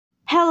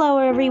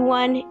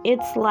everyone,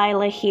 it's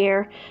Lila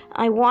here.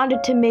 I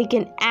wanted to make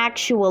an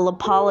actual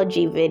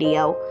apology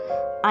video.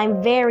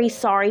 I'm very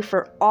sorry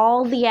for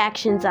all the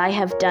actions I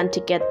have done to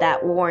get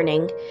that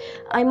warning.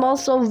 I'm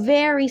also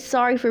very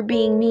sorry for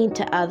being mean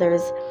to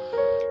others.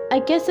 I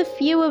guess a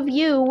few of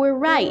you were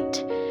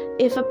right.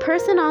 If a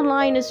person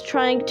online is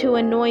trying to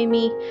annoy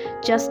me,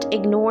 just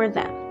ignore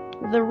them.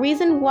 The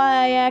reason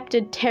why I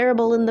acted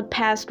terrible in the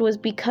past was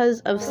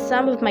because of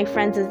some of my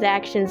friends'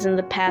 actions in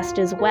the past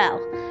as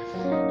well.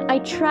 I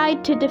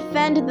tried to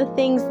defend the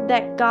things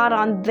that got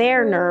on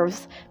their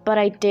nerves, but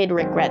I did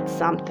regret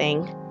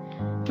something.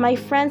 My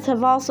friends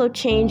have also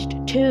changed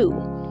too.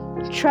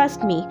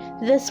 Trust me,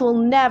 this will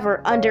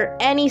never, under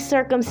any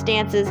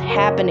circumstances,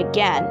 happen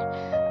again.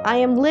 I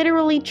am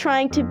literally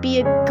trying to be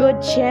a good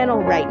channel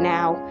right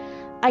now.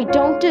 I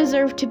don't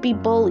deserve to be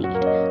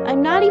bullied.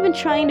 I'm not even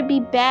trying to be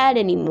bad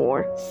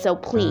anymore, so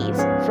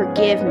please,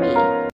 forgive me.